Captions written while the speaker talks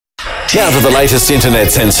Now to the latest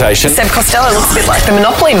internet sensation. Seb Costello looks a bit like the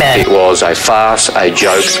Monopoly man. It was a farce, a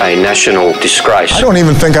joke, a national disgrace. I don't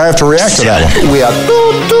even think I have to react to that one. We are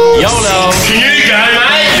YOLO. Can you go,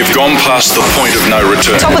 mate? You've gone past the point of no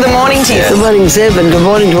return. Top of the morning to you. Good morning, Seb, and good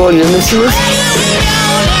morning to all your listeners.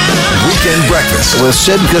 Weekend Breakfast With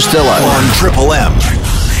Seb Costello on Triple M.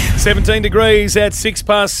 17 degrees at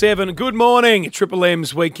 7:06. Good morning, Triple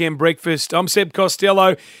M's Weekend Breakfast. I'm Seb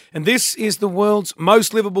Costello, and this is the world's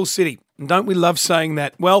most livable city. And don't we love saying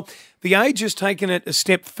that? Well, The Age has taken it a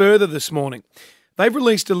step further this morning. They've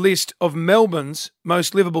released a list of Melbourne's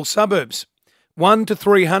most livable suburbs, 1 to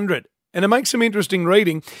 300. And it makes some interesting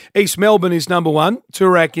reading. East Melbourne is number 1,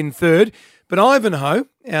 Toorak in 3rd. But Ivanhoe,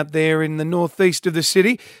 out there in the northeast of the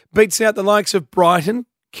city, beats out the likes of Brighton,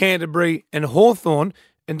 Canterbury and Hawthorn,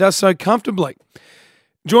 and does so comfortably.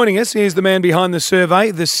 Joining us, here's the man behind the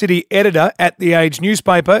survey, the city editor at The Age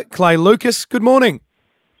newspaper, Clay Lucas. Good morning.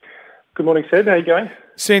 Good morning, Seb. How are you going?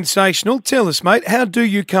 Sensational. Tell us, mate, how do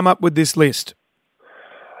you come up with this list?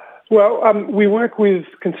 Well, we work with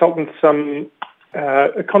consultants,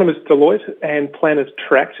 economists Deloitte and planners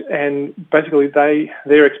Tract, and basically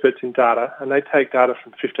they're experts in data, and they take data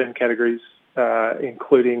from 15 categories,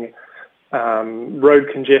 including road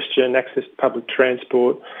congestion, access to public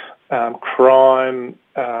transport, crime,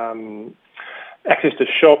 access to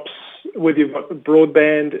shops, whether you've got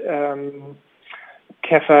broadband,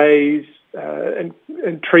 cafes, and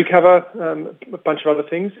tree cover, a bunch of other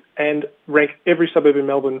things, and rank every suburb in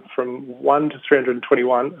Melbourne from 1 to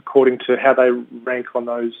 321 according to how they rank on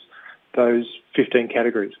those 15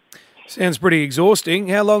 categories. Sounds pretty exhausting.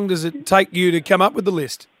 How long does it take you to come up with the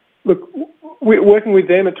list? Look, we're working with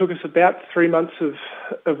them. It took us about 3 months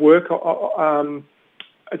of work.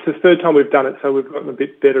 It's the third time we've done it, so we've gotten a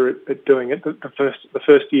bit better at doing it. The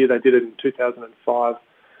first year they did it in 2005.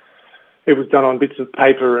 It was done on bits of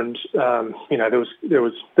paper, and there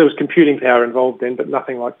was computing power involved then, but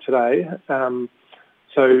nothing like today.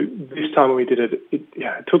 So this time when we did it,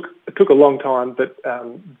 it took a long time, but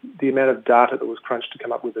the amount of data that was crunched to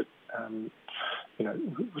come up with it, it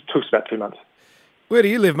took us about 2 months. Where do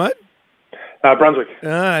you live, mate? Brunswick.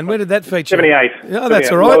 And where did that feature? 78. Oh,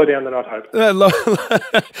 that's all right. Lower down than I'd hope.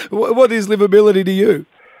 What is livability to you?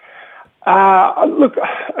 Look,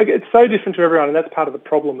 it's so different to everyone, and that's part of the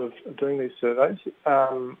problem of doing these surveys.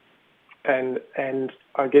 And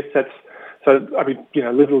I guess that's so. I mean,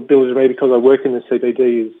 livability to me, because I work in the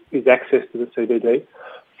CBD, is access to the CBD.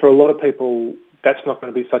 For a lot of people, that's not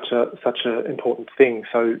going to be such a important thing.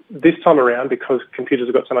 So this time around, because computers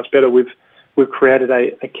have got so much better, we've created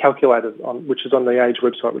a calculator which is on the Age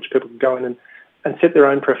website, which people can go in and set their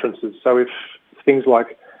own preferences. So if things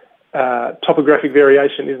like topographic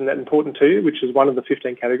variation isn't that important to you, which is one of the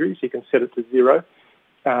 15 categories, you can set it to 0.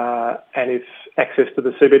 And if access to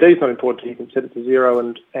the CBD is not important to you, you can set it to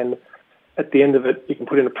 0. And at the end of it, you can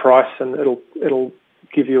put in a price, and it'll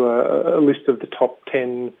give you a list of the top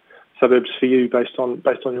 10 suburbs for you based on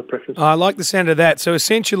your preferences. I like the sound of that. So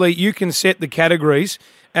essentially, you can set the categories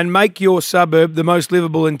and make your suburb the most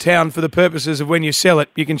livable in town for the purposes of when you sell it.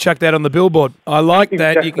 You can chuck that on the billboard. I like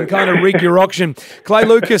that. Exactly. You can kind of rig your auction. Clay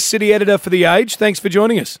Lucas, city editor for The Age. Thanks for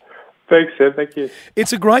joining us. Thanks, Seb. Thank you.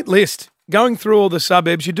 It's a great list. Going through all the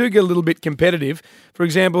suburbs, you do get a little bit competitive. For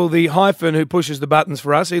example, the hyphen who pushes the buttons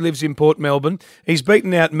for us, he lives in Port Melbourne. He's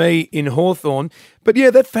beaten out me in Hawthorn. But yeah,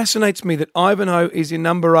 that fascinates me that Ivanhoe is in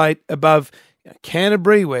number 8 above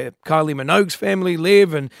Canterbury, where Kylie Minogue's family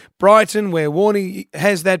live, and Brighton, where Warnie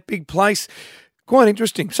has that big place. Quite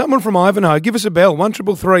interesting. Someone from Ivanhoe, give us a bell,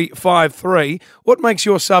 133353. What makes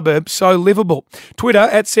your suburb so livable? Twitter,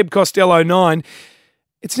 at SebCostello9.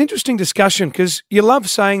 It's an interesting discussion because you love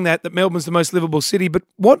saying that Melbourne's the most livable city, but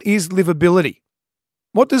what is livability?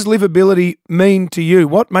 What does livability mean to you?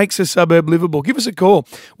 What makes a suburb livable? Give us a call.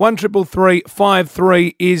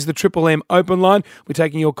 133353 is the Triple M open line. We're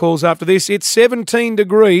taking your calls after this. It's 17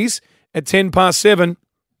 degrees at 7:10.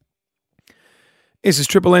 This is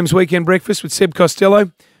Triple M's Weekend Breakfast with Seb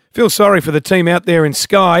Costello. Feel sorry for the team out there in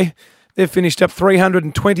Sky. They've finished up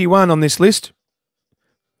 321 on this list.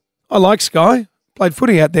 I like Sky. Played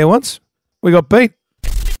footy out there once. We got beat.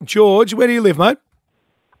 George, where do you live, mate?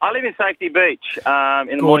 I live in Safety Beach in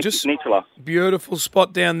the Morning Peninsula. Beautiful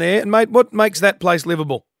spot down there. And, mate, what makes that place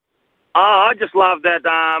livable? Oh, I just love that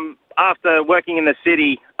after working in the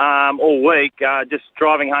city all week, just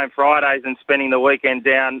driving home Fridays and spending the weekend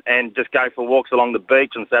down and just go for walks along the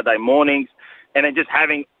beach on Saturday mornings, and then just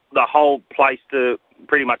having the whole place to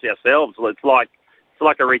pretty much ourselves. It's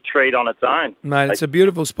like a retreat on its own. Mate, it's a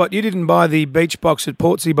beautiful spot. You didn't buy the beach box at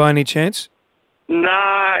Portsea by any chance?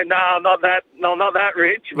 No, not that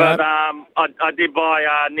rich. But I did buy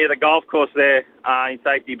near the golf course there in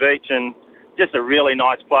Safety Beach, and just a really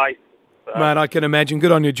nice place. So. Mate, I can imagine.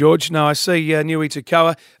 Good on you, George. Now, I see Nui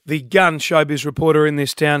Takawa, the gun showbiz reporter in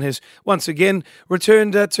this town, has once again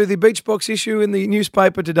returned to the beach box issue in the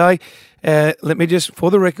newspaper today. Let me just,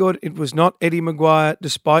 for the record, it was not Eddie Maguire,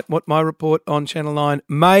 despite what my report on Channel 9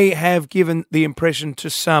 may have given the impression to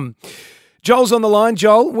some. Joel's on the line.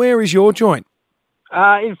 Joel, where is your joint?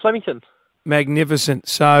 In Flemington. Magnificent.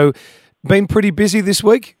 So, been pretty busy this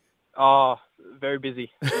week? Oh, very busy.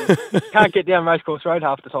 Can't get down Racecourse Road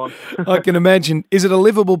half the time. I can imagine. Is it a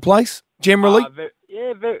livable place, generally?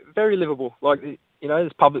 Very, very livable. Like,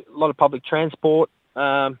 there's a lot of public transport,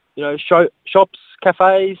 shops,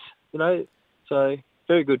 cafes, so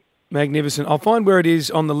very good. Magnificent. I'll find where it is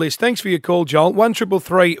on the list. Thanks for your call, Joel.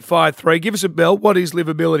 133353. Give us a bell. What is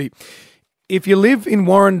livability? If you live in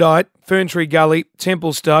Warrandyte, Ferntree Gully,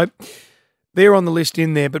 Templestowe, they're on the list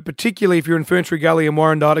in there, but particularly if you're in Ferntree Gully and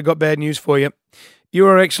Warrandyte, I've got bad news for you. You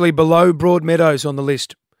are actually below Broadmeadows on the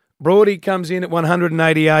list. Broady comes in at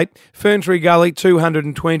 188, Ferntree Gully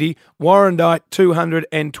 220, Warrandyte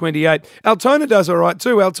 228. Altona does all right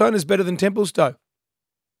too. Altona's better than Templestowe.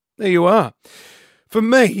 There you are. For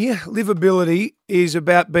me, livability is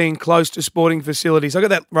about being close to sporting facilities. I got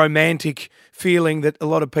that romantic feeling that a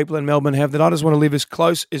lot of people in Melbourne have, that I just want to live as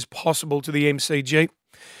close as possible to the MCG.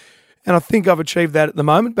 And I think I've achieved that at the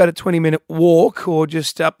moment, about a 20-minute walk or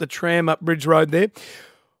just up the tram up Bridge Road there.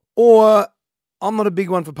 Or I'm not a big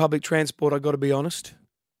one for public transport, I've got to be honest.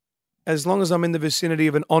 As long as I'm in the vicinity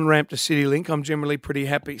of an on-ramp to CityLink, I'm generally pretty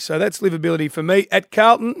happy. So that's livability for me. At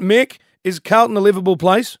Carlton, Mick, is Carlton a livable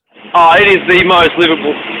place? Oh, it is the most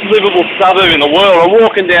livable suburb in the world. I'm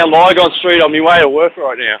walking down Lygon Street on my way to work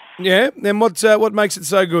right now. Yeah? Then what makes it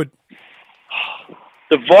so good?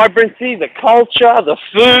 The vibrancy, the culture, the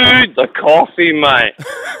food, the coffee, mate.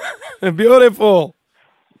 Beautiful.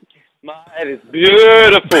 Mate, it's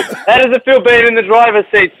beautiful. How does it feel being in the driver's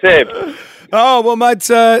seat, Seb? Oh, well, mate,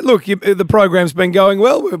 look, the program's been going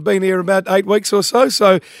well. We've been here about 8 weeks or so.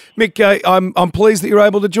 So, Mick, I'm pleased that you're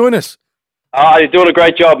able to join us. Oh, you're doing a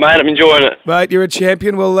great job, mate. I'm enjoying it. Mate, you're a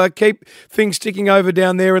champion. We'll keep things ticking over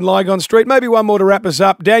down there in Lygon Street. Maybe one more to wrap us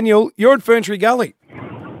up. Daniel, you're at Ferntree Gully.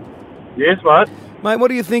 Yes, mate. Mate, what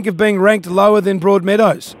do you think of being ranked lower than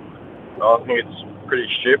Broadmeadows? I think it's pretty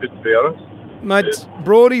stupid, to be honest. Mate, Yeah.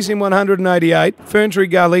 Broady's in 188.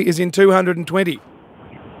 Ferntree Gully is in 220.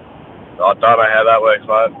 I don't know how that works,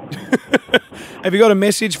 mate. Have you got a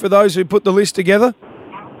message for those who put the list together?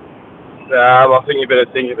 I think you better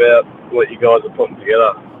think about what you guys are putting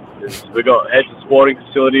together. We've got heaps of sporting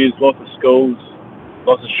facilities, lots of schools,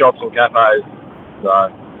 lots of shops and cafes. So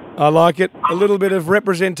I like it. A little bit of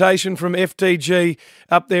representation from FTG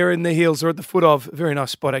up there in the hills, or at the foot of. Very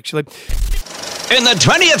nice spot, actually. In the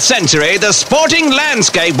 20th century, the sporting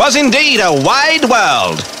landscape was indeed a wide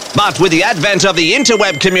world. But with the advent of the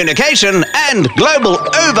interweb communication and global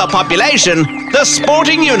overpopulation, the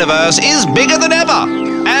sporting universe is bigger than ever.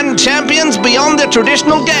 And champions beyond the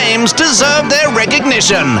traditional games deserve their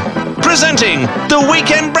recognition. Presenting the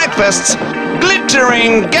Weekend Breakfast's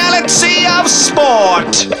glittering galaxy of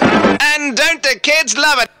sport. And don't the kids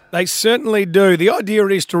love it? They certainly do. The idea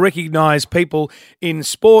is to recognise people in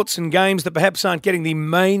sports and games that perhaps aren't getting the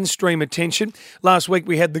mainstream attention. Last week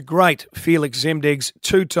we had the great Felix Zemdeg's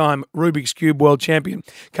two-time Rubik's Cube world champion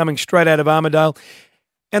coming straight out of Armidale.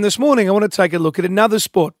 And this morning I want to take a look at another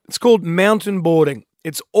sport. It's called mountain boarding.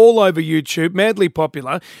 It's all over YouTube, madly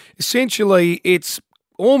popular. Essentially, it's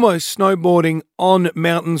almost snowboarding on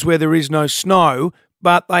mountains where there is no snow,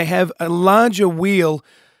 but they have a larger wheel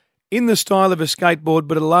in the style of a skateboard,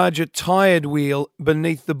 but a larger tired wheel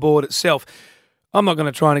beneath the board itself. I'm not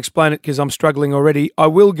going to try and explain it because I'm struggling already. I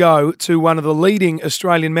will go to one of the leading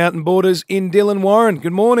Australian mountain boarders in Dylan Warren.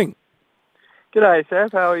 Good morning. G'day,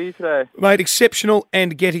 Seth. How are you today? Mate, exceptional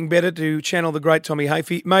and getting better, to channel the great Tommy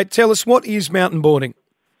Hafey. Mate, tell us, what is mountain boarding?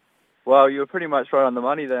 Well, you were pretty much right on the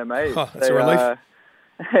money there, mate. Oh, that's a relief.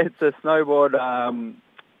 It's a snowboard,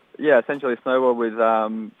 essentially a snowboard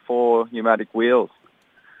with 4 pneumatic wheels.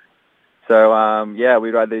 So,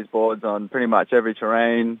 we ride these boards on pretty much every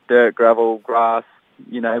terrain, dirt, gravel, grass,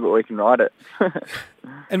 but we can ride it.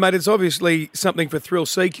 And, mate, it's obviously something for thrill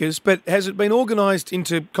seekers, but has it been organised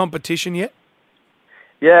into competition yet?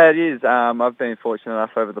 Yeah, it is. I've been fortunate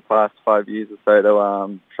enough over the past 5 years or so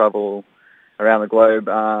to travel around the globe,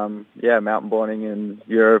 mountain boarding in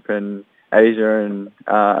Europe and Asia and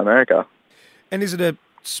America. And is it a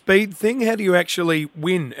speed thing? How do you actually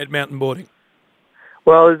win at mountain boarding?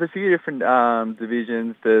 Well, there's a few different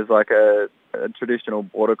divisions. There's like a a traditional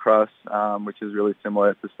border cross, which is really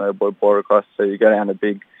similar to snowboard border cross. So you go down a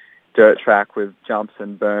big dirt track with jumps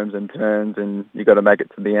and berms and turns, and you got to make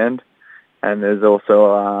it to the end. And there's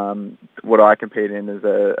also what I compete in is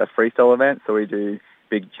a freestyle event. So we do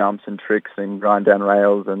big jumps and tricks and grind down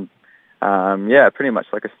rails and pretty much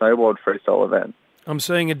like a snowboard freestyle event. I'm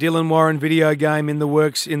seeing a Dylan Warren video game in the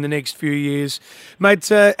works in the next few years, mate.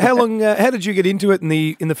 How long? How did you get into it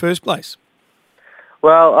in the first place?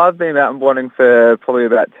 Well, I've been mountain boarding for probably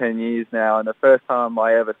about 10 years now, and the first time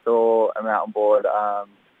I ever saw a mountain board, I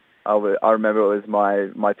remember it was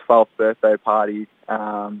my 12th birthday party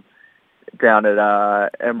down at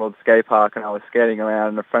Emerald Skate Park, and I was skating around,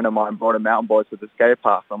 and a friend of mine brought a mountain board to the skate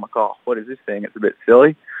park. And I'm like, oh, what is this thing? It's a bit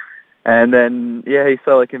silly. And then, he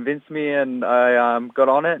slowly convinced me, and I got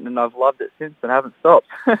on it, and I've loved it since and haven't stopped.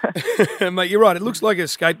 Mate, you're right. It looks like a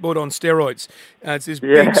skateboard on steroids. It's this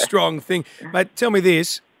big, strong thing. Mate, tell me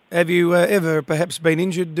this. Have you ever perhaps been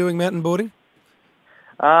injured doing mountain boarding?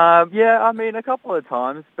 I mean, a couple of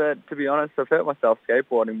times, but to be honest, I've hurt myself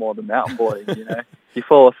skateboarding more than mountain boarding, You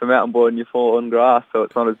fall off a mountain board and you fall on grass, so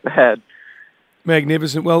it's not as bad.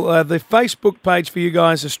 Magnificent. Well, the Facebook page for you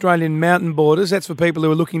guys, Australian Mountain Boarders, that's for people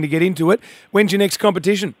who are looking to get into it. When's your next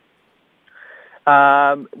competition?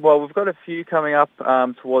 Well, we've got a few coming up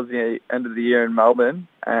towards the end of the year in Melbourne,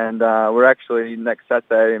 and we're actually next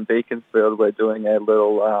Saturday in Beaconsfield. We're doing a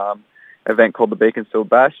little event called the Beaconsfield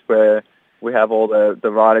Bash, where we have all the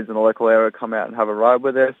riders in the local area come out and have a ride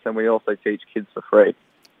with us, and we also teach kids for free.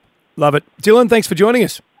 Love it. Dylan, thanks for joining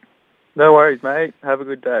us. No worries, mate. Have a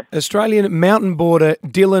good day. Australian mountain boarder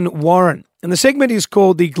Dylan Warren. And the segment is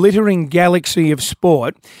called The Glittering Galaxy of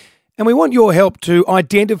Sport. And we want your help to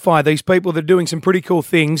identify these people that are doing some pretty cool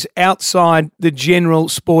things outside the general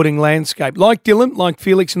sporting landscape. Like Dylan, like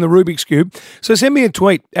Felix in the Rubik's Cube. So send me a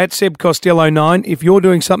tweet at Seb Costello 9 if you're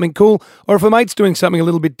doing something cool or if a mate's doing something a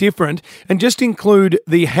little bit different. And just include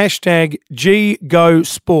the hashtag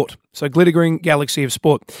GGoSport. So Glittering Galaxy of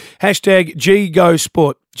Sport. Hashtag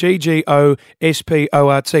GGoSport.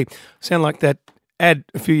 GGoSport. Sound like that ad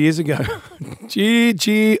a few years ago.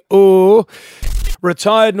 GGO.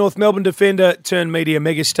 Retired North Melbourne defender turned media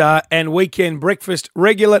megastar and weekend breakfast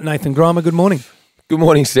regular Nathan Grima. Good morning. Good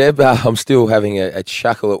morning, Seb. I'm still having a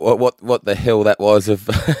chuckle at what the hell that was. Oh,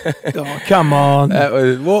 come on.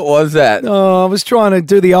 What was that? Oh, I was trying to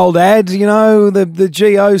do the old ad,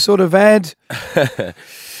 the GO sort of ad.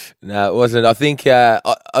 No, it wasn't. I think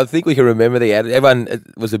we can remember the ad. Everyone, it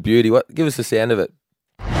was a beauty. Give us the sound of it.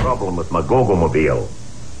 Problem with my Go-Go-Mobile.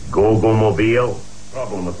 Go-Go-Mobile.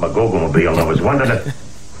 Problem with my Go-Go-Mobile. I was wondering if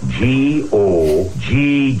G-O-G-G-O.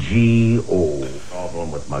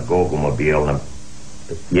 Problem with my Go-Go-Mobile.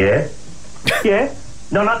 Yeah? Yeah?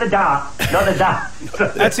 No, not the da. Not the da.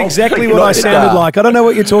 That's exactly what I sounded like. I don't know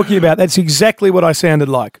what you're talking about. That's exactly what I sounded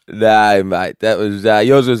like. No, mate. That was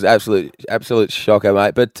yours was absolute shocker,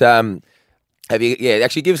 mate. But have you? Yeah,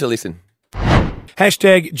 actually, give us a listen.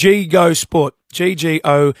 Hashtag GGoSport.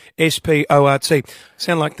 GGoSport.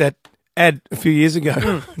 Sound like that ad a few years ago.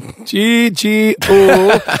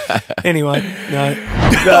 GGO. Anyway, no.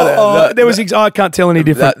 There was. I can't tell any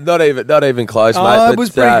different. Not even close, mate. It was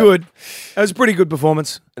pretty good. It was a pretty good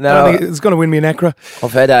performance. I don't think it's going to win me an ACRA.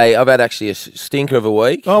 I've had actually a stinker of a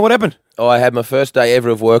week. Oh, what happened? I had my first day ever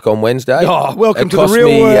of work on Wednesday. Oh, welcome to the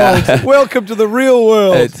real world. Welcome to the real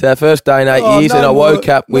world. It's our first day in 8 years, and I woke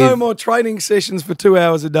up with... No more training sessions for 2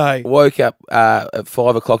 hours a day. Woke up at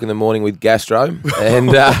 5 o'clock in the morning with gastro,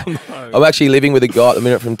 and I'm actually living with a guy at the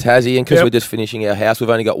minute from Tassie, and because we're just finishing our house, we've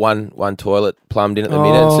only got one toilet plumbed in at the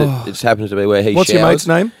minute, so it just happens to be where he showers. What's your mate's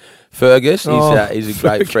name? Fergus. He's a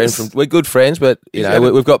great friend. We're good friends, but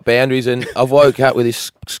we've got boundaries. And I've woke up with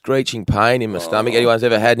this screeching pain in my stomach anyone's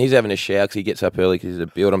ever had, and he's having a shower because he gets up early because he's a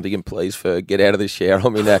build. I'm thinking, please, Ferg, get out of the shower.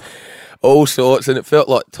 I'm in all sorts, and it felt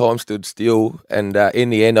like time stood still. And in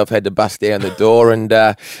the end, I've had to bust down the door and.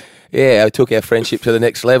 I took our friendship to the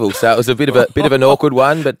next level. So it was a bit of an awkward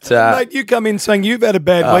one, but mate, you come in saying you've had a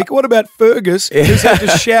bad week. What about Fergus, who's had to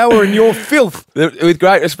shower in your filth? With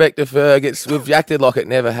great respect to Fergus, we've acted like it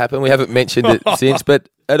never happened. We haven't mentioned it since, but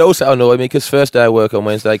it also annoyed me because first day of work on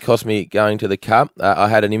Wednesday cost me going to the Cup. I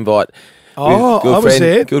had an invite.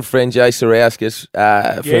 Good friend Jay Sarauskas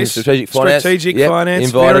from Strategic Finance.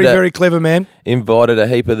 Finance, very clever man. Invited a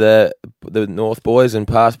heap of the North boys and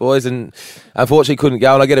past boys, and unfortunately couldn't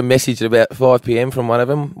go. And I get a message at about 5 p.m. from one of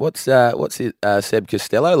them. What's it, Seb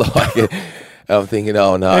Costello like? I'm thinking,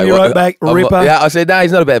 oh no. And you wrote back, Ripper. I said, no,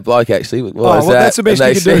 he's not a bad bloke actually. That's the best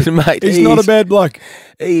you can do. Mate, he's not a bad bloke.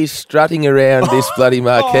 He's strutting around this bloody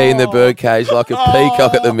marquee in the birdcage like a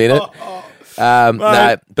peacock at the minute. No,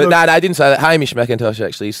 I didn't say that. Hamish McIntosh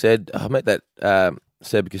actually said, I met that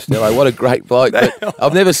Seb Costello. What a great bloke. But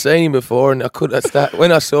I've never seen him before, and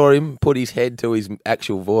when I saw him put his head to his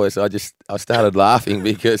actual voice, I started laughing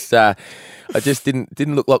because I just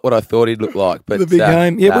didn't look like what I thought he'd look like. But the big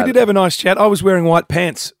game. Yeah, we did have a nice chat. I was wearing white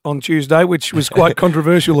pants on Tuesday, which was quite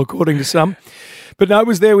controversial according to some. But no, I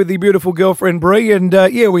was there with the beautiful girlfriend Bree, and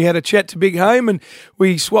we had a chat to Big Home, and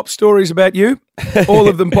we swapped stories about you, all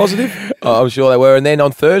of them positive. Oh, I'm sure they were. And then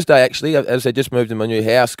on Thursday, actually, as I just moved to my new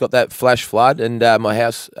house, got that flash flood, and my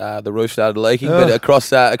house, the roof started leaking. But across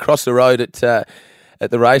the road at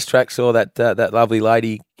the racetrack, saw that lovely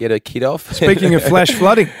lady get her kid off. Speaking of flash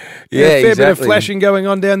flooding, a fair bit of flashing going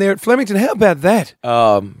on down there at Flemington. How about that?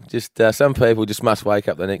 Just some people just must wake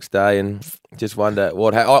up the next day and just wonder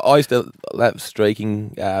what happened. I used to have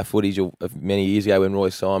streaking footage of many years ago when Roy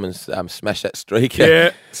Simons smashed that streaker.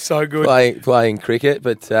 Yeah, so good. Playing cricket.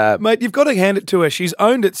 But mate, you've got to hand it to her. She's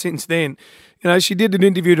owned it since then. You know, she did an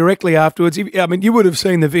interview directly afterwards. I mean, you would have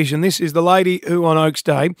seen the vision. This is the lady who on Oaks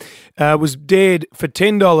Day was dared for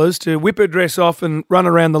 $10 to whip her dress off and run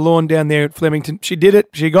around the lawn down there at Flemington. She did it.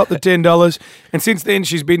 She got the $10. And since then,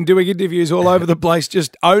 she's been doing interviews all over the place,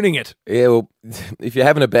 just owning it. Yeah, well, if you're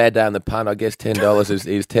having a bad day on the punt, I guess $10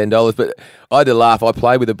 is $10. But I had to laugh. I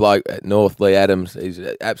played with a bloke at North, Lee Adams. He's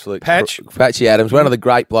an absolute Patchy Adams, one of the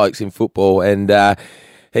great blokes in football. And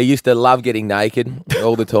he used to love getting naked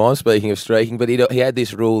all the time, speaking of streaking, but he had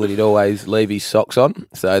this rule that he'd always leave his socks on.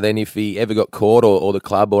 So then if he ever got caught or the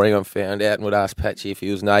club or anyone found out and would ask Patchy if he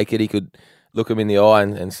was naked, he could look him in the eye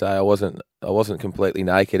and say, I wasn't completely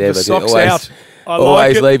naked ever. The socks always, out.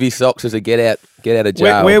 Always leave his socks as a get out of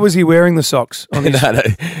jail. Where was he wearing the socks? On his,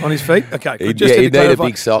 on his feet? Okay. He'd need a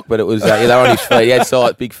big sock, but it was they were on his feet. He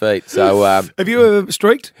had big feet. So have you ever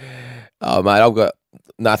streaked? Oh, mate, I've got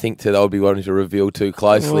nothing that I would be wanting to reveal too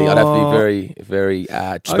closely. I'd have to be very, very.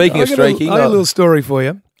 Speaking of streaking, I got a little story for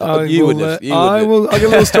you. You wouldn't. I got a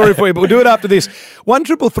little story for you, but we'll do it after this.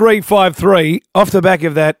 133353. Off the back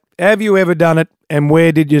of that, have you ever done it, and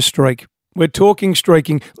where did you streak? We're talking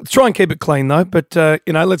streaking. Let's try and keep it clean though. But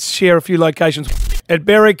let's share a few locations. At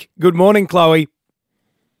Berwick, good morning, Chloe.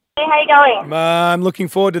 Hey, how you going? I'm looking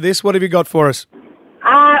forward to this. What have you got for us?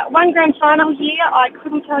 One grand final here. I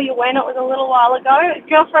couldn't tell you when. It was a little while ago. A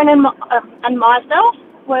girlfriend and myself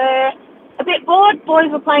were a bit bored.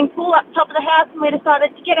 Boys were playing pool up top of the house, and we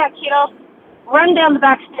decided to get our kid off, run down the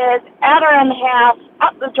back stairs, out around the house,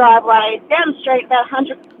 up the driveway, down the street about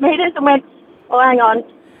 100 metres, and went, well, hang on.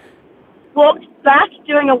 Walked back,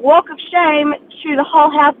 doing a walk of shame to the whole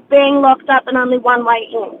house being locked up and only one way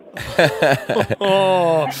in.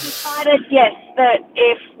 I decided, yes, that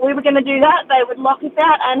if we were going to do that, they would lock us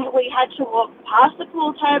out, and we had to walk past the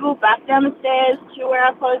pool table, back down the stairs to where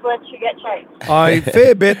our clothes were to get changed. I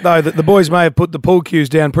fair bet, though, that the boys may have put the pool cues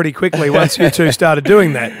down pretty quickly once you two started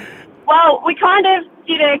doing that. Well, we kind of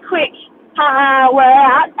did a quick, we're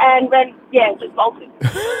out, and then, just bolted.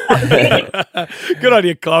 Good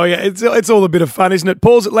idea, Chloe. It's all a bit of fun, isn't it?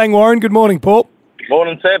 Paul's at Langwarren. Good morning, Paul.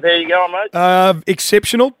 Morning, Seb. How you going, mate?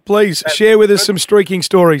 Exceptional. Please share with us some streaking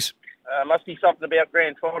stories. Must be something about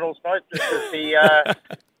grand finals, mate. This is the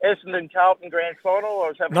Essendon-Carlton grand final.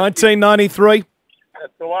 1993.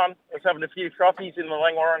 That's the one. I was having a few frothies in the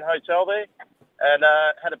Langwarren Hotel there, and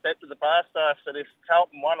had a bet with the bar staff that if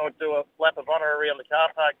Carlton won, I'd do a lap of honour around the car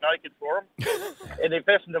park naked for them. And if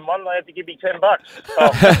Essendon won, they had to give me $10.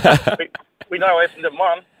 Oh, we know Essendon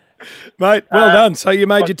won. Mate, well done. So you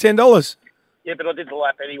made your $10. Yeah, but I did the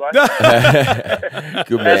lap anyway.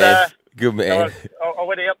 Good man. Good man. So I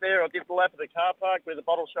went out there, I did the lap of the car park where the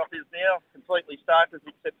bottle shop is now, completely starkers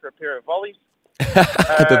except for a pair of volleys.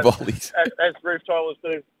 The volleys. As roof tilers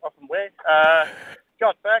do often wear.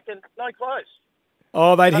 Got back and no clothes.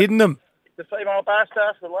 Oh, they'd hidden them. The female bar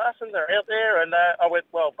staff were laughing, they're out there, and I went,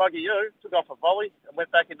 well, bugger you, took off a volley and went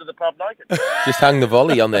back into the pub naked. Just hung the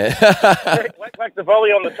volley on there. Whacked the volley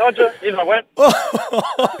on the todger, in I went.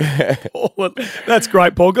 Well, that's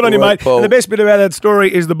great, Paul. Good on you, mate. Paul. And the best bit about that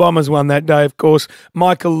story is the Bombers won that day, of course.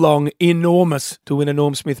 Michael Long, enormous to win a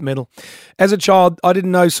Norm Smith medal. As a child, I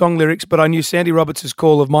didn't know song lyrics, but I knew Sandy Roberts'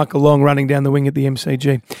 call of Michael Long running down the wing at the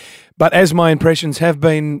MCG. But as my impressions have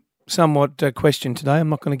been somewhat questioned today, I'm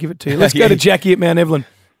not going to give it to you. Let's go to Jackie at Mount Evelyn.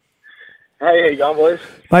 Hey, how you going, boys?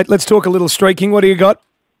 Mate, let's talk a little streaking. What do you got?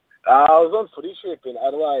 I was on footy trip in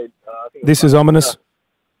Adelaide. I think This is ominous.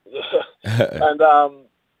 Yeah. And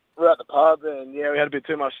we're at the pub, and we had a bit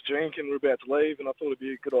too much to drink, and we were about to leave, and I thought it'd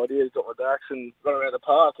be a good idea to drop my ducks and run around the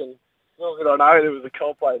park, and little did I know there was a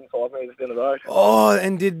cold plate 5 metres down the road. Oh,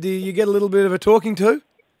 and did you get a little bit of a talking to?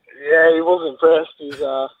 Yeah, he was impressed. He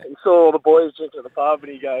saw all the boys drinking at the pub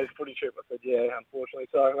and he goes, footy trip. I said, yeah, unfortunately,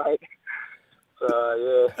 sorry, mate.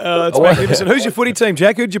 So, yeah. That's magnificent. Who's your footy team,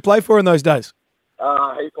 Jack? Who'd you play for in those days?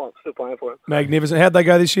 Still playing for him. Magnificent. How'd they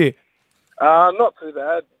go this year? Not too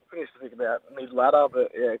bad. Finished to think about mid-ladder,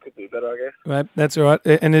 but yeah, it could be better, I guess. Right, that's all right.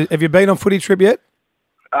 And have you been on footy trip yet?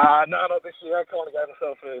 No, not this year. I kind of gave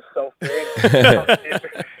myself a self-ban.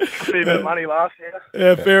 See a bit of money last year.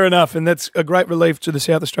 Yeah, fair enough. And that's a great relief to the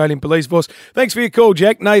South Australian Police Force. Thanks for your call,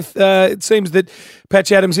 Jack. Nath, it seems that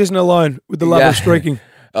Patch Adams isn't alone with the love of streaking.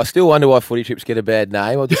 I still wonder why footy trips get a bad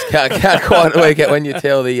name. I just can't quite work out when you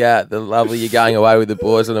tell the lovely you're going away with the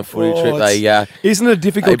boys on a footy trip. They isn't it a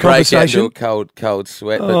difficult they break conversation? Out into a cold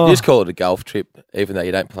sweat. But just call it a golf trip, even though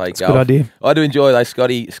you don't play golf. Good idea. I do enjoy those.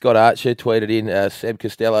 Scott Archer tweeted in Seb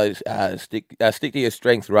Costello's stick to your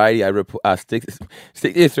strength radio. Stick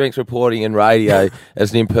to your strengths reporting and radio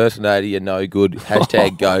as an impersonator. You're no good.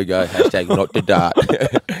 Hashtag go. Hashtag not to dart.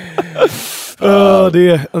 Oh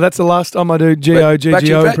dear, that's the last time I do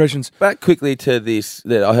GGO impressions. Back quickly to this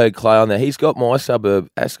that I heard Clay on there. He's got my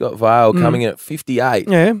suburb, Ascot Vale, coming in at 58.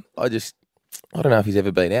 Yeah. I don't know if he's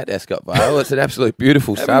ever been out to Ascot Vale. It's an absolute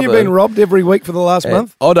beautiful suburb. Haven't you been robbed every week for the last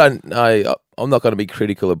month? I don't know. I'm not going to be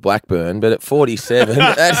critical of Blackburn, but at 47,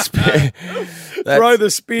 that's throw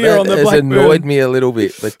the spear on the Blackburn. Blackburn. It's annoyed me a little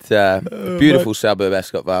bit, but beautiful suburb,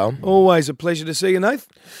 Ascot Vale. Always a pleasure to see you, Nath.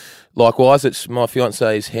 Likewise, it's my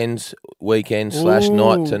fiance's hen's weekend /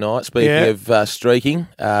 night tonight. Speaking of streaking,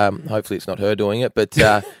 hopefully it's not her doing it, but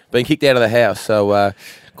been kicked out of the house, so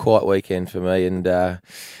quiet weekend for me. And I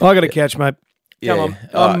got a catch, mate. Come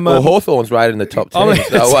on. Well, Hawthorn's rated in the top 10,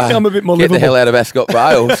 so I'm a bit more get livable. the hell out of Ascot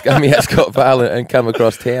Vale, scummy Ascot Vale, and come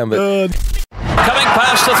across town. But coming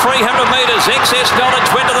past the 300 metres, excess knowledge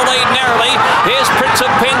went to the lead narrowly. Here's Prince of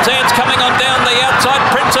Penzance coming on down the outside.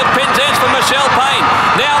 Prince of Penzance from Michelle Payne.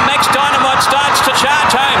 Now Max Dynamite starts to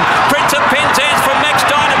charge home. Prince of Penzance from Max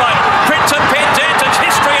Dynamite. Prince of Penzance, it's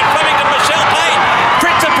history at Flemington. Michelle Payne.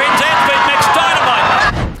 Prince of Penzance beat Max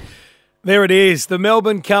Dynamite. There it is, the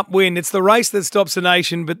Melbourne Cup win. It's the race that stops a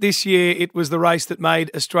nation, but this year it was the race that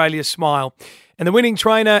made Australia smile. And the winning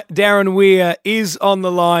trainer, Darren Weir, is on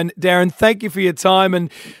the line. Darren, thank you for your time.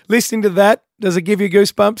 And listening to that, does it give you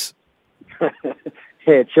goosebumps? Yeah,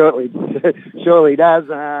 it surely does.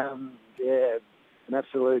 An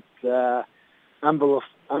absolute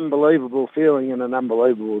unbelievable feeling and an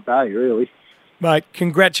unbelievable day, really. Mate,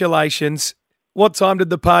 congratulations. What time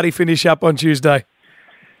did the party finish up on Tuesday?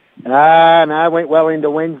 No, went well into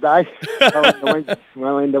Wednesday.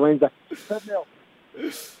 well into Wednesday.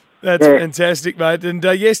 That's fantastic, mate. And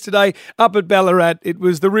yesterday, up at Ballarat, it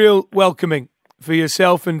was the real welcoming for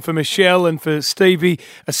yourself and for Michelle and for Stevie,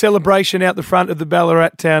 a celebration out the front of the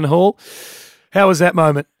Ballarat Town Hall. How was that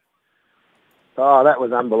moment? Oh, that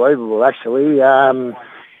was unbelievable, actually. When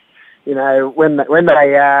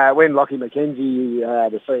Lockie McKenzie,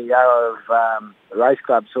 the CEO of the race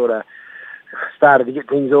club, sort of started to get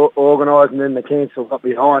things organised, and then the council got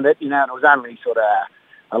behind it, and it was only sort of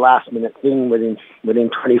a last-minute thing within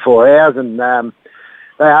 24 hours, and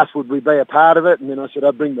they asked would we be a part of it, and then I said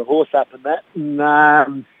I'd bring the horse up and that,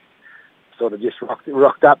 and sort of just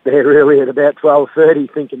rocked up there really at about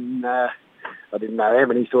 12:30, thinking I didn't know how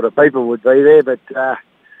many sort of people would be there, but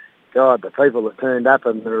God, the people that turned up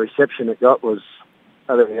and the reception it got was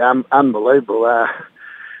unbelievable.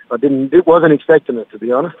 Wasn't expecting it, to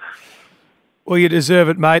be honest. Well, you deserve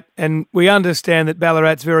it, mate, and we understand that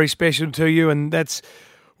Ballarat's very special to you, and that's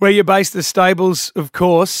where you base the stables, of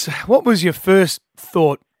course. What was your first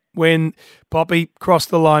thought when Poppy crossed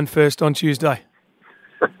the line first on Tuesday?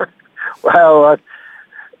 Well, I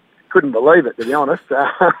couldn't believe it, to be honest.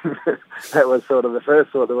 That was sort of the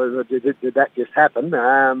first thought. Did that just happen?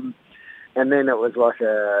 And then it was like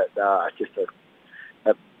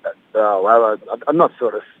I'm not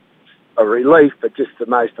sort of a relief, but just the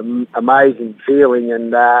most amazing feeling.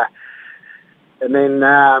 And then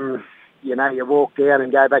you walk down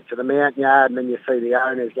and go back to the mount yard, and then you see the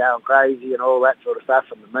owners going crazy and all that sort of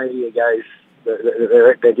stuff, and the media goes,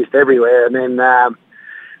 they're just everywhere. And then my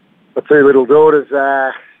two little daughters,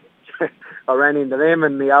 I ran into them,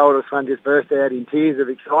 and the oldest one just burst out in tears of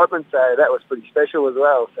excitement, so that was pretty special as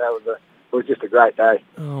well. So it was just a great day.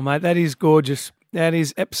 Oh, mate, that is gorgeous. That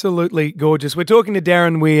is absolutely gorgeous. We're talking to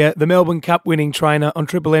Darren Weir, the Melbourne Cup winning trainer on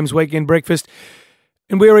Triple M's Weekend Breakfast.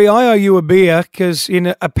 And Weary, I owe you a beer because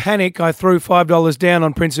in a panic I threw $5 down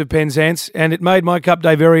on Prince of Penzance, and it made my Cup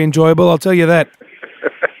day very enjoyable, I'll tell you that.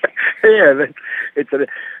 Yeah,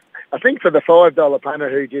 I think for the $5 punter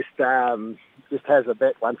who just has a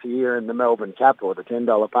bet once a year in the Melbourne Cup, or the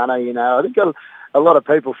 $10 punter, I think a lot of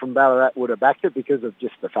people from Ballarat would have backed it because of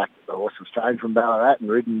just the fact that the horse was trained from Ballarat and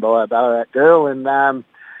ridden by a Ballarat girl, and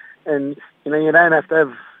you know, you don't have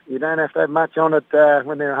to have much on it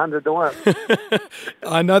when they're 100 to 1.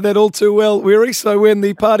 I know that all too well, Weary. So when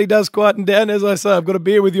the party does quieten down, as I say, I've got a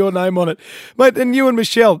beer with your name on it. Mate, and you and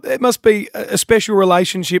Michelle, it must be a special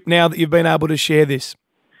relationship now that you've been able to share this.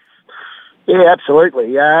 Yeah,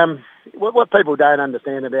 absolutely. What people don't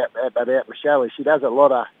understand about Michelle is she does a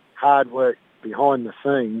lot of hard work behind the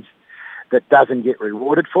scenes that doesn't get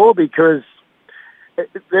rewarded for, because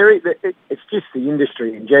it's just the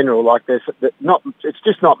industry in general. Like it's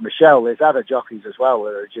just not Michelle. There's other jockeys as well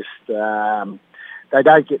that are just they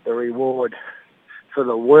don't get the reward for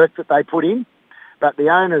the work that they put in. But the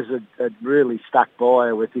owners had really stuck by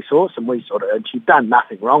her with this horse, and and she'd done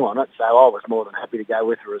nothing wrong on it, so I was more than happy to go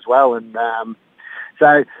with her as well. And so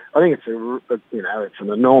I think it's it's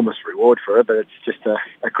an enormous reward for her, but it's just a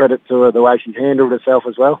credit to her the way she's handled herself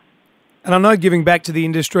as well. And I know giving back to the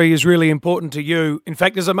industry is really important to you. In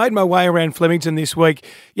fact, as I made my way around Flemington this week,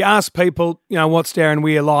 you asked people, what's Darren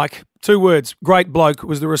Weir like? 2 words, great bloke,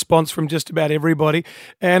 was the response from just about everybody.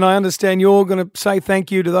 And I understand you're going to say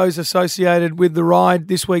thank you to those associated with the ride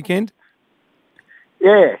this weekend?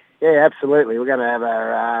 Yeah, absolutely. We're going to have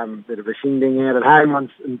our bit of a shindig out at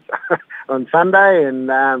home on Sunday, and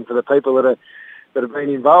for the people that have been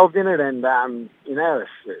involved in it, and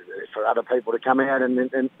for other people to come out and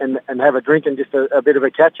have a drink and just a bit of a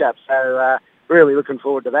catch up. So really looking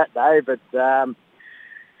forward to that day, but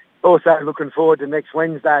also looking forward to next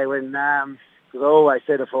Wednesday when, because I always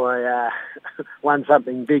said if I won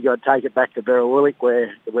something big, I'd take it back to Berrowillick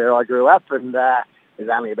where I grew up, and there's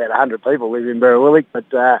only about 100 people live in Berrowillick, but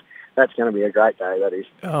that's going to be a great day, that is.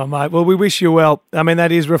 Oh, mate, well, we wish you well. I mean,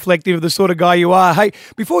 that is reflective of the sort of guy you are. Hey,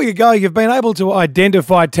 before you go, you've been able to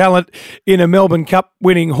identify talent in a Melbourne Cup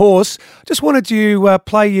winning horse. Just wanted to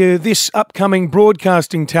play you this upcoming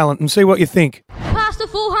broadcasting talent and see what you think. Past the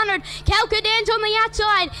 400, Calcadans on the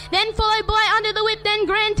outside, then followed by Under the Whip, then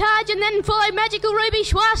Grand Taj, and then followed Magical Ruby.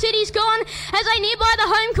 Schwa City's gone as they near by the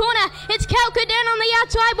home corner. It's Calcadan on the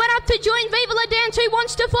outside, went up to join Viva La Dance, who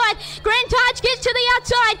wants to fight. Grand Taj gets to the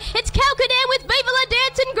outside. It's Calcadan with Viva La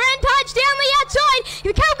Dance and Grand Taj down the outside.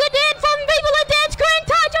 Calcadan from Viva La Dance, Grand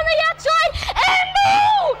Taj on the outside, and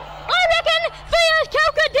I reckon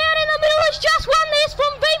Calcadan in the middle has just won this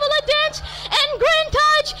from Viva La Dance, and Grand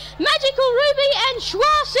Taj, Magical Ruby, and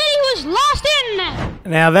Schwa City was last in.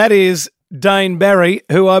 Now that is Dane Barry,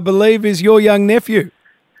 who I believe is your young nephew.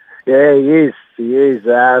 Yeah, he is.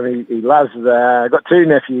 He loves. I've got 2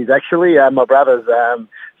 nephews actually. My brother's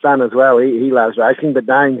son as well. He loves racing, but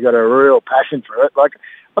Dane's got a real passion for it. Like,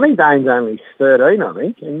 I think Dane's only 13. I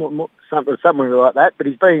think, and something like that. But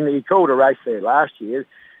he called a race there last year,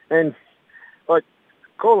 and like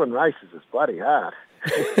calling races is bloody hard.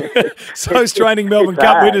 So's training Melbourne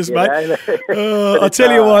Cup winners, mate. I'll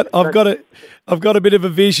tell you what, I've got a bit of a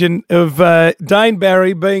vision of Dane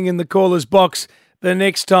Barry being in the caller's box the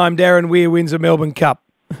next time Darren Weir wins a Melbourne Cup.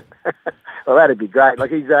 Well, that'd be great. Like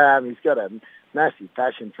he's got a massive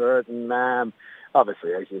passion for it, and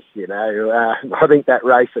obviously he's just I think that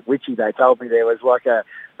race at Witchy, they told me there was like a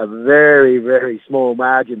very, very small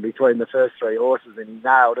margin between the first 3 horses, and he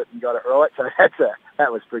nailed it and got it right. So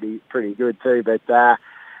that was pretty good too. But I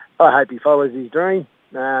hope he follows his dream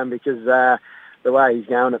because the way he's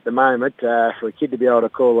going at the moment, for a kid to be able to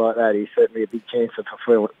call like that, he's certainly a big chance of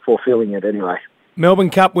fulfilling it anyway. Melbourne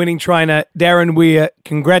Cup winning trainer Darren Weir,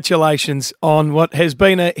 congratulations on what has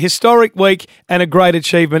been a historic week and a great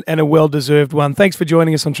achievement and a well-deserved one. Thanks for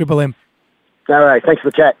joining us on Triple M. All right, thanks for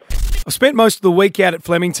the chat. I've spent most of the week out at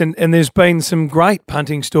Flemington, and there's been some great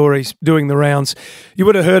punting stories doing the rounds. You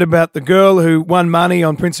would have heard about the girl who won money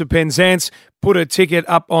on Prince of Penzance, put her ticket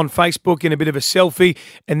up on Facebook in a bit of a selfie,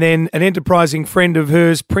 and then an enterprising friend of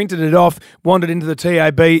hers printed it off, wandered into the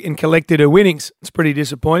TAB and collected her winnings. It's pretty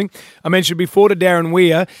disappointing. I mentioned before to Darren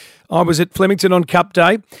Weir, I was at Flemington on Cup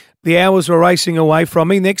Day. The hours were racing away from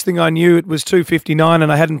me. Next thing I knew, it was 2:59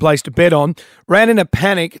 and I hadn't placed a bet on. Ran in a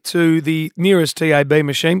panic to the nearest TAB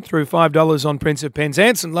machine, threw $5 on Prince of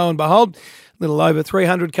Penzance, and lo and behold, a little over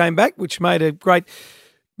 300 came back, which made a great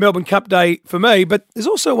Melbourne Cup day for me. But there's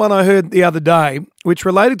also one I heard the other day, which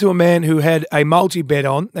related to a man who had a multi-bet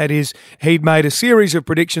on. That is, he'd made a series of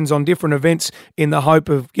predictions on different events in the hope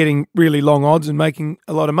of getting really long odds and making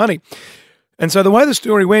a lot of money. And so the way the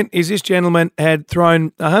story went is this gentleman had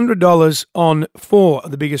thrown $100 on 4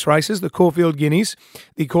 of the biggest races, the Caulfield Guineas,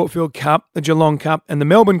 the Caulfield Cup, the Geelong Cup, and the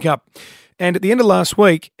Melbourne Cup. And at the end of last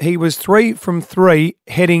week, he was 3 from 3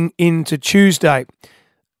 heading into Tuesday.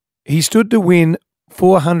 He stood to win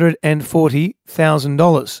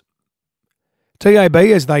 $440,000. TAB,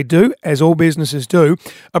 as they do, as all businesses do,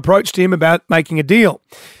 approached him about making a deal.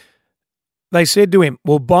 They said to him,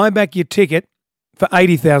 we'll buy back your ticket for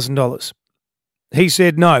 $80,000. He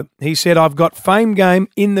said no. He said, I've got Fame Game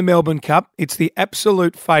in the Melbourne Cup. It's the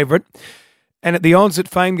absolute favourite. And at the odds that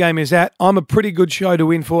Fame Game is at, I'm a pretty good show to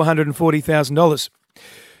win $440,000.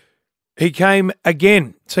 He came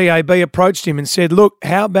again. TAB approached him and said, look,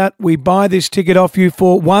 how about we buy this ticket off you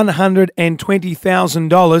for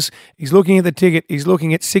 $120,000? He's looking at the ticket. He's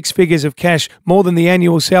looking at 6 figures of cash, more than the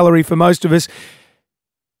annual salary for most of us.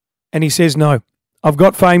 And he says, no, I've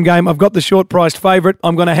got Fame Game. I've got the short-priced favourite.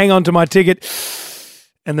 I'm going to hang on to my ticket.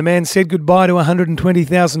 And the man said goodbye to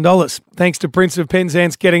 $120,000, thanks to Prince of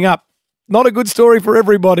Penzance getting up. Not a good story for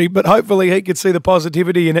everybody, but hopefully he could see the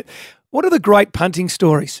positivity in it. What are the great punting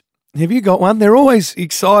stories? Have you got one? They're always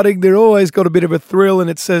exciting. They're always got a bit of a thrill, and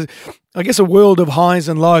it's, a world of highs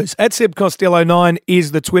and lows. At Seb Costello 9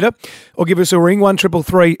 is the Twitter, or give us a ring,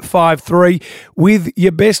 133353, with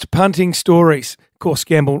your best punting stories. Of course,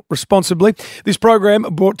 gamble responsibly. This program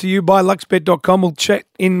brought to you by luxbet.com. We'll chat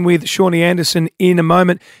in with Shawnee Anderson in a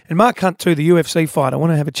moment. And Mark Hunt too, the UFC fight. I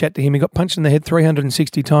want to have a chat to him. He got punched in the head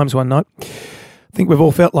 360 times one night. I think we've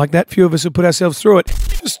all felt like that. Few of us have put ourselves through it.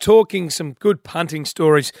 Just talking some good punting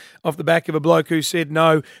stories off the back of a bloke who said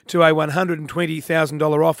no to a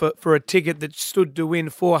 $120,000 offer for a ticket that stood to win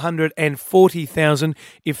 $440,000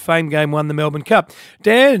 if Fame Game won the Melbourne Cup.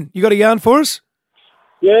 Dan, you got a yarn for us?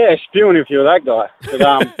 Yeah, spewing if you're that guy.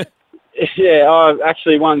 But, yeah, I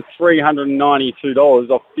actually won $392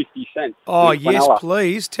 off 50 cents. Oh, yes,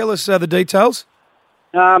 please. Tell us the details.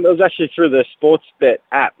 It was actually through the Sportsbet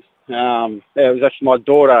app. It was actually my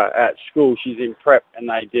daughter at school. She's in prep, and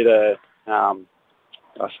they did a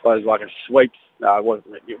sweep. It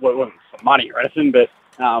wasn't for money or anything, but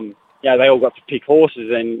they all got to pick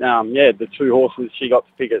horses, and the 2 horses she got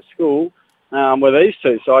to pick at school were these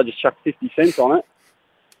 2. So I just chucked 50 cents on it,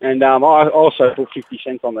 and I also put 50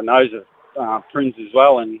 cents on the nose of Prince as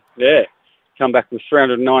well, and come back with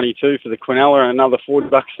 $392 for the Quinella and another $40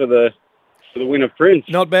 for the win of Prince.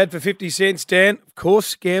 Not bad for 50 cents, Dan. Of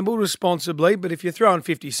course, gamble responsibly, but if you're throwing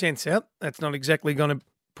 50 cents out, that's not exactly going to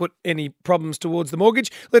put any problems towards the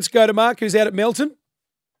mortgage. Let's go to Mark, who's out at Melton.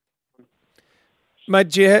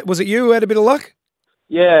 Mate, was it you who had a bit of luck?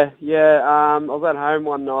 Yeah. I was at home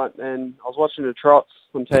one night and I was watching the trots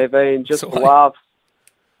on TV, and just for laughs,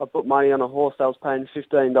 I put money on a horse that was paying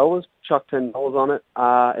 $15, chucked $10 on it.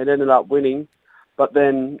 It ended up winning, but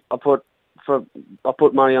then I put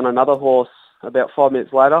money on another horse about 5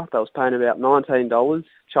 minutes later that was paying about $19,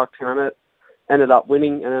 chucked on it, ended up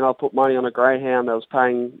winning, and then I put money on a greyhound that was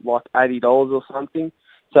paying like $80 or something.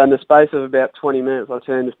 So in the space of about 20 minutes, I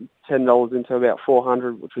turned $10 into about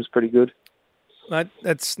 $400, which was pretty good. Mate,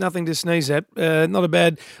 that's nothing to sneeze at. Not a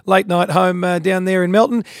bad late night home down there in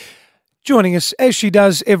Melton. Joining us, as she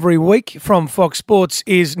does every week from Fox Sports,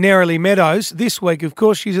 is Neroli Meadows. This week, of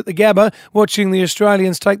course, she's at the Gabba watching the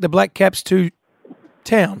Australians take the Black Caps to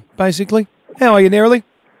town, basically. How are you, Neroli?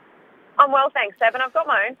 I'm well, thanks, Seb, and I've got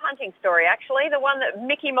my own punting story, actually, the one that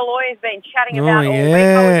Mickey Malloy has been chatting about all week.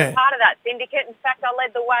 I was a part of that syndicate. In fact, I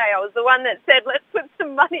led the way. I was the one that said, let's put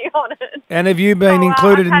some money on it. And have you been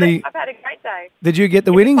included in the... I've had a great day. Did you get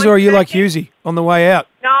the winnings, or are you like Husey on the way out?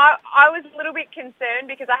 No, I was a little bit concerned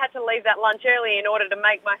because I had to leave that lunch early in order to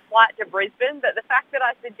make my flight to Brisbane, but the fact that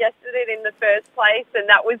I suggested it in the first place, and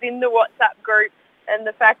that was in the WhatsApp group, and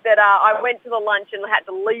the fact that I went to the lunch and had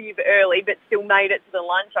to leave early but still made it to the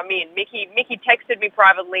lunch, I'm in. Mickey texted me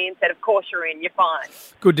privately and said, of course you're in, you're fine.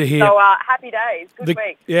 Good to hear. So happy days, good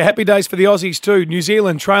week. Yeah, happy days for the Aussies too. New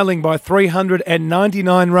Zealand trailing by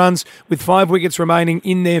 399 runs with 5 wickets remaining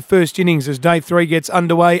in their first innings as day 3 gets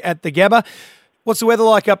underway at the Gabba. What's the weather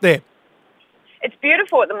like up there? It's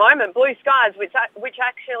beautiful at the moment, blue skies, which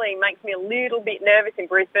actually makes me a little bit nervous in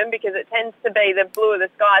Brisbane because it tends to be the bluer the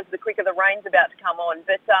skies, the quicker the rain's about to come on.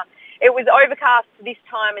 But it was overcast this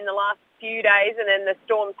time in the last few days, and then the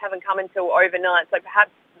storms haven't come until overnight, so perhaps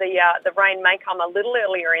the rain may come a little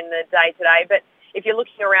earlier in the day today. But if you're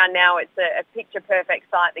looking around now, it's a picture-perfect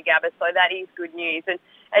site, the Gabba, so that is good news. And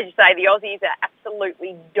as you say, the Aussies are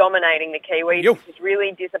absolutely dominating the Kiwis, which is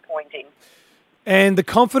really disappointing. And the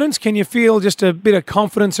confidence, can you feel just a bit of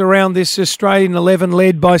confidence around this Australian 11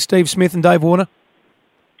 led by Steve Smith and Dave Warner?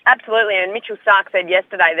 Absolutely, and Mitchell Stark said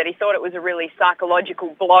yesterday that he thought it was a really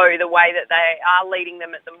psychological blow the way that they are leading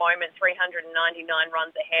them at the moment, 399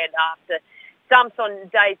 runs ahead after stumps on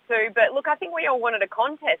day 2. But look, I think we all wanted a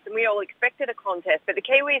contest and we all expected a contest, but the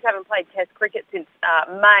Kiwis haven't played Test cricket since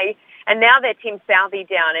May, And now they're Tim Southey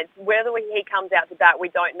down. It's whether he comes out to bat, we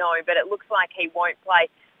don't know, but it looks like he won't play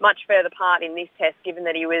much further part in this test, given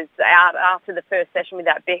that he was out after the first session with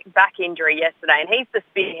that back injury yesterday, and he's the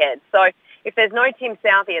spearhead. So if there's no Tim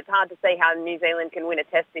Southey, it's hard to see how New Zealand can win a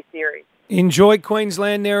test this series. Enjoy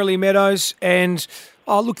Queensland, Neroli, Meadows, and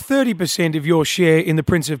 30% of your share in the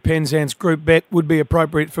Prince of Penzance group bet would be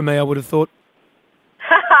appropriate for me, I would have thought.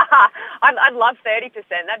 I'd love 30%.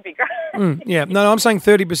 That'd be great. Yeah, no, I'm saying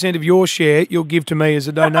 30% of your share you'll give to me as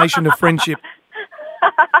a donation of friendship.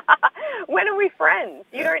 When are we friends?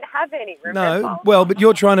 You don't have any, remember? No, well, but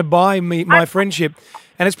you're trying to buy me my friendship,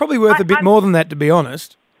 and it's probably worth a bit more than that, to be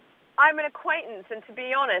honest. I'm an acquaintance, and to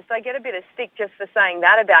be honest, I get a bit of stick just for saying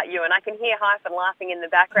that about you, and I can hear Hyphen laughing in the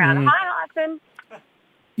background. Hi, Hyphen.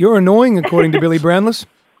 You're annoying, according to Billy Brownless.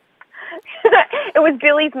 It was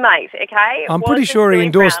Billy's mate, okay? I'm pretty sure he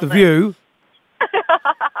endorsed The View.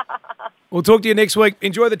 We'll talk to you next week.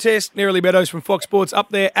 Enjoy the test. Neroli Meadows from Fox Sports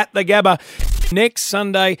up there at the Gabba. Next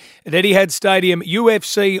Sunday at Etihad Stadium,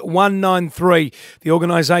 UFC 193. The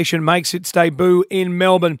organisation makes its debut in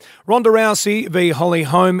Melbourne. Ronda Rousey v Holly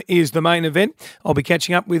Holm is the main event. I'll be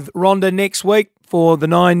catching up with Ronda next week for the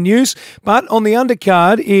 9 News. But on the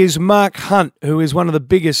undercard is Mark Hunt, who is one of the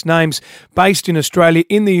biggest names based in Australia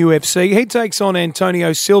in the UFC. He takes on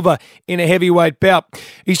Antonio Silva in a heavyweight bout.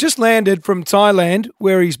 He's just landed from Thailand,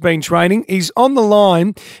 where he's been training. He's on the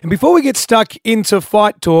line. And before we get stuck into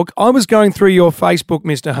fight talk, I was going through your Facebook,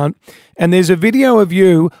 Mr. Hunt, and there's a video of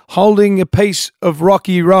you holding a piece of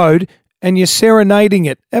Rocky Road and you're serenading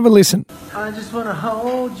it. Have a listen. I just want to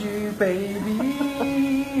hold you,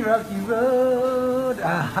 baby, Rocky Road.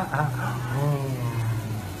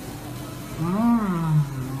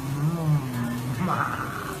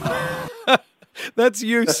 That's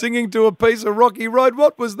you singing to a piece of Rocky Road.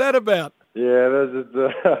 What was that about? Yeah, that was just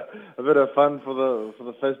a bit of fun for the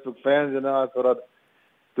Facebook fans. You know, I thought I'd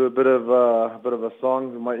do a bit of a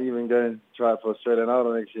song. We might even go and try it for Australian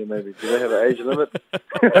Idol next year, maybe. Do they have an age limit?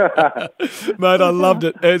 Mate, I loved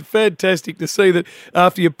it. It's fantastic to see that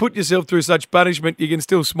after you put yourself through such punishment, you can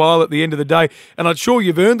still smile at the end of the day. And I'm sure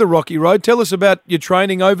you've earned the Rocky Road. Tell us about your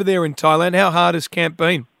training over there in Thailand. How hard has camp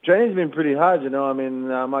been? Training's been pretty hard, you know. I mean,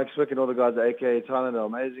 Mike Swick and all the guys at AKA Thailand are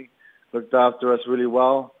amazing. Looked after us really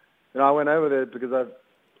well. You know, I went over there because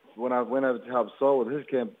when I went over to help Saul with his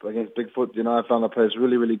camp against Bigfoot, you know, I found the place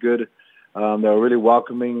really, really good. They were really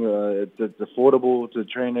welcoming. It's affordable to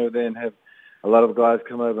train over there and have a lot of guys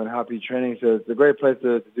come over and help you training. So it's a great place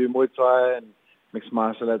to do Muay Thai and mixed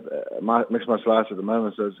martial arts at the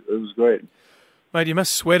moment. So it was great. Mate, you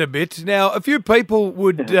must sweat a bit. Now, a few people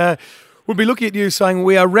would be looking at you saying,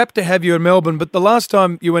 we are rapt to have you in Melbourne, but the last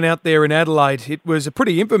time you went out there in Adelaide, it was a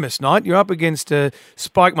pretty infamous night. You're up against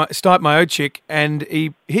Stipe Miocic, and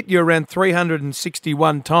he hit you around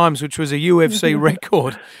 361 times, which was a UFC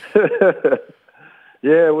record.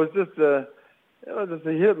 Yeah, it was just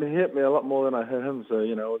he hit me a lot more than I hit him. So,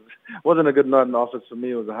 you know, it wasn't a good night in the office for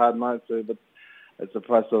me. It was a hard night, but it's the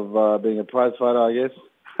price of being a prize fighter, I guess.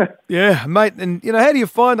 Yeah, mate. And, you know, how do you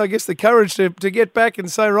find, I guess, the courage to get back and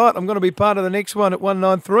say, right, I'm going to be part of the next one at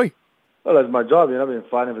 193? Well, that's my job. You know, I've been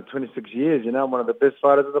fighting for 26 years. You know, I'm one of the best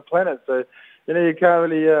fighters on the planet. So, you know, you can't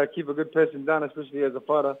really keep a good person down, especially as a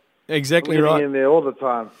fighter. Exactly I'm right. in there all the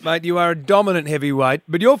time. Mate, you are a dominant heavyweight,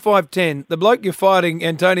 but you're 5'10". The bloke you're fighting,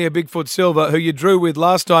 Antonio Bigfoot Silva, who you drew with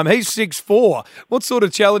last time, he's 6'4". What sort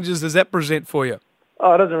of challenges does that present for you?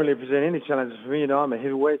 Oh, it doesn't really present any challenges for me. You know, I'm a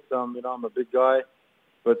heavyweight. You know, I'm a big guy.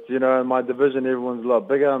 But, you know, in my division, everyone's a lot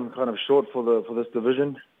bigger. I'm kind of short for this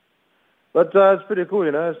division. But it's pretty cool,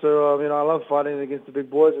 you know. So, you know, I love fighting against the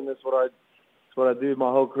big boys, and that's what I do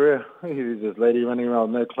my whole career. There's this lady running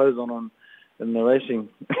around with no clothes on in the racing.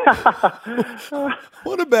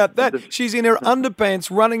 What about that? She's in her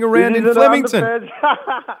underpants running around in Flemington.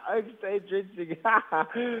 Stage racing.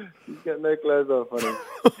 She's got no clothes on, funny.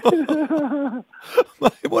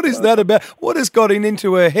 What is that about? What has gotten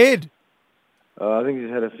into her head? I think she's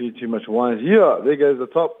had a few too much wines. Yeah, there goes the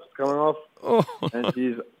top coming off. Oh. And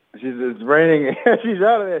it's raining. She's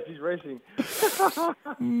out of there. She's racing.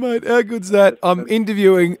 Mate, how good's that? I'm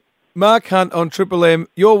interviewing Mark Hunt on Triple M.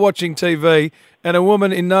 You're watching TV, and a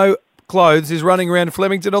woman in no clothes is running around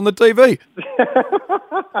Flemington on the TV.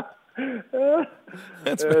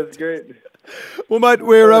 That's great. Well, mate,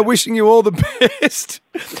 we're wishing you all the best.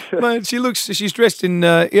 Mate, she's dressed in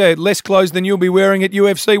less clothes than you'll be wearing at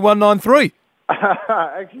UFC 193.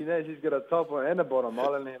 Actually, no, she's got a top on and a bottom.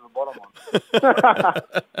 I'll only have a bottom on.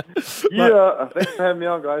 Yeah, thanks for having me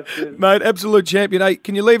on, guys. Cheers. Mate, absolute champion. Hey,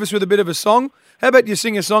 can you leave us with a bit of a song? How about you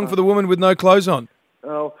sing a song for the woman with no clothes on?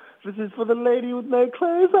 Oh, This is for the lady with no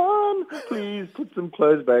clothes on. Please put some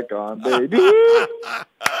clothes back on, baby.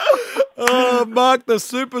 Oh, Mark, the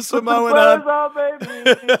Super Samoan. Clothes on,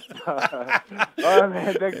 baby. Oh,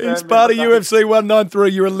 man, thanks, He's man. part of UFC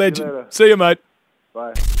 193. You're a legend. See you, mate.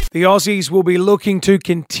 Bye. The Aussies will be looking to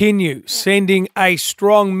continue sending a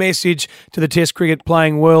strong message to the Test cricket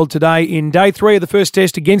playing world today in day 3 of the first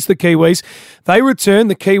Test against the Kiwis. They return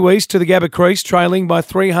the Kiwis to the Gabba crease, trailing by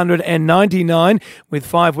 399 with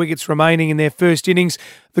 5 wickets remaining in their first innings.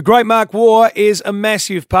 The great Mark Waugh is a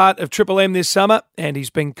massive part of Triple M this summer, and he's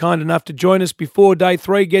been kind enough to join us before day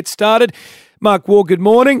 3 gets started. Mark Waugh, good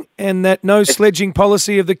morning. And that no sledging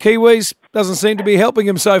policy of the Kiwis doesn't seem to be helping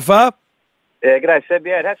him so far. Yeah, g'day, Seb.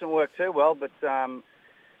 Yeah, it hasn't worked too well, but it's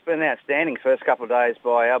been an outstanding first couple of days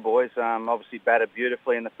by our boys. Obviously batted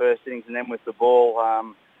beautifully in the first innings, and then with the ball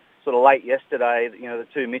sort of late yesterday, the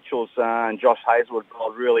two Mitchells and Josh Hazlewood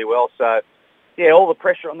bowled really well. So, yeah, all the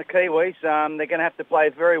pressure on the Kiwis. They're going to have to play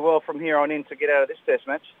very well from here on in to get out of this Test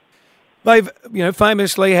match. They've,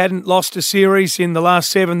 famously hadn't lost a series in the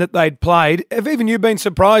last 7 that they'd played. Have even you been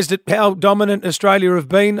surprised at how dominant Australia have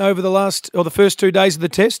been over the first 2 days of the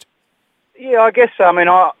Test? Yeah, I guess so. I mean,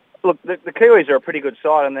 look, the Kiwis are a pretty good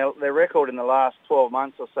side, and their record in the last 12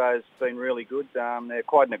 months or so has been really good. They're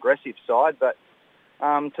quite an aggressive side, but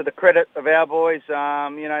to the credit of our boys,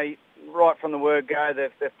 right from the word go,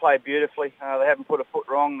 they've played beautifully. They haven't put a foot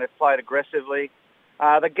wrong. They've played aggressively.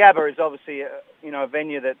 The Gabba is obviously, a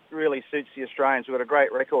venue that really suits the Australians. We've got a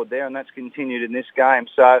great record there, and that's continued in this game.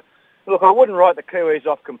 So, look, I wouldn't write the Kiwis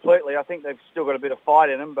off completely. I think they've still got a bit of fight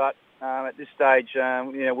in them, but at this stage,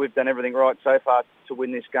 we've done everything right so far to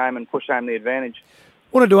win this game and push home the advantage.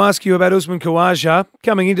 Wanted to ask you about Usman Khawaja.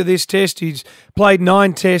 Coming into this Test, he's played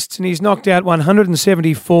 9 Tests and he's knocked out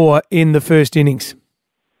 174 in the first innings.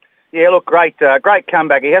 Yeah, look, great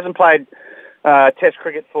comeback. He hasn't played Test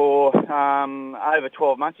cricket for over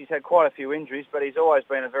 12 months. He's had quite a few injuries, but he's always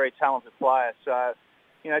been a very talented player. So,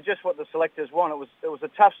 just what the selectors want. It was a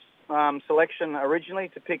tough selection originally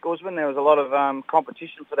to pick Usman. There was a lot of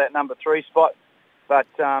competition for that number 3 spot. But,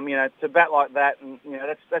 to bat like that, and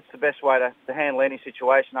that's the best way to handle any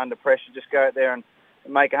situation under pressure. Just go out there and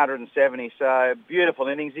make 170. So, beautiful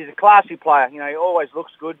innings. He's a classy player. He always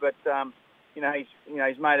looks good, but,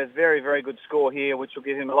 he's made a very, very good score here, which will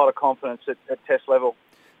give him a lot of confidence at Test level.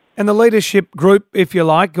 And the leadership group, if you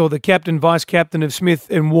like, or the captain, vice-captain of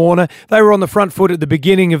Smith and Warner, they were on the front foot at the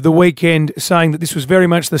beginning of the weekend saying that this was very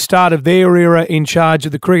much the start of their era in charge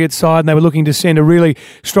of the cricket side and they were looking to send a really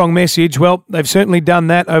strong message. Well, they've certainly done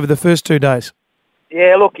that over the first 2 days.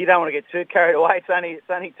 Yeah, look, you don't want to get too carried away. It's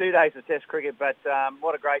only 2 days of Test cricket, but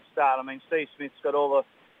what a great start. I mean, Steve Smith's got all the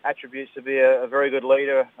attributes to be a very good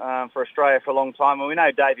leader for Australia for a long time. And we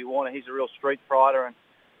know Davey Warner, he's a real street fighter and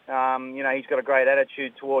he's got a great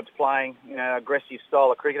attitude towards playing, aggressive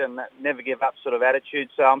style of cricket and that never give up sort of attitude.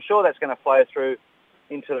 So I'm sure that's going to flow through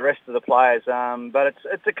into the rest of the players. But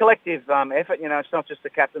it's a collective effort. It's not just the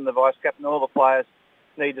captain, the vice captain. All the players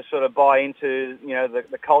need to sort of buy into,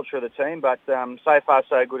 the culture of the team. But so far,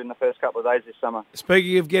 so good in the first couple of days this summer.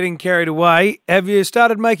 Speaking of getting carried away, have you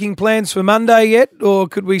started making plans for Monday yet, or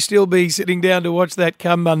could we still be sitting down to watch that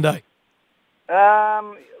come Monday?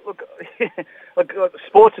 Look. Look,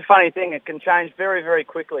 sport's a funny thing. It can change very, very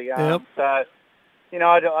quickly. Yep. So,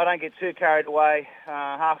 I don't get too carried away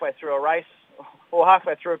halfway through a race or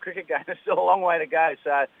halfway through a cricket game. It's still a long way to go.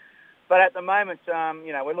 So, but at the moment,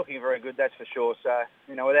 we're looking very good, that's for sure. So,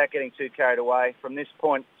 without getting too carried away, from this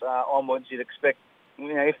point onwards, you'd expect,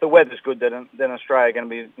 if the weather's good, then Australia are going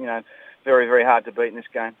to be, very, very hard to beat in this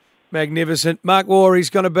game. Magnificent. Mark Waugh is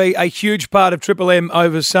going to be a huge part of Triple M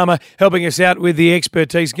over summer, helping us out with the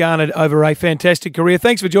expertise garnered over a fantastic career.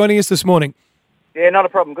 Thanks for joining us this morning. Yeah, not a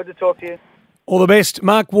problem. Good to talk to you. All the best.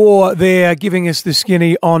 Mark Waugh there giving us the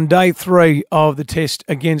skinny on day 3 of the Test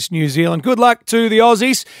against New Zealand. Good luck to the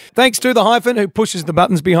Aussies. Thanks to the hyphen who pushes the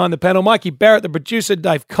buttons behind the panel, Mikey Barrett, the producer,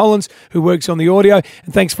 Dave Collins, who works on the audio.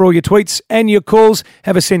 And thanks for all your tweets and your calls.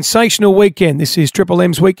 Have a sensational weekend. This is Triple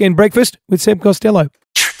M's Weekend Breakfast with Seb Costello.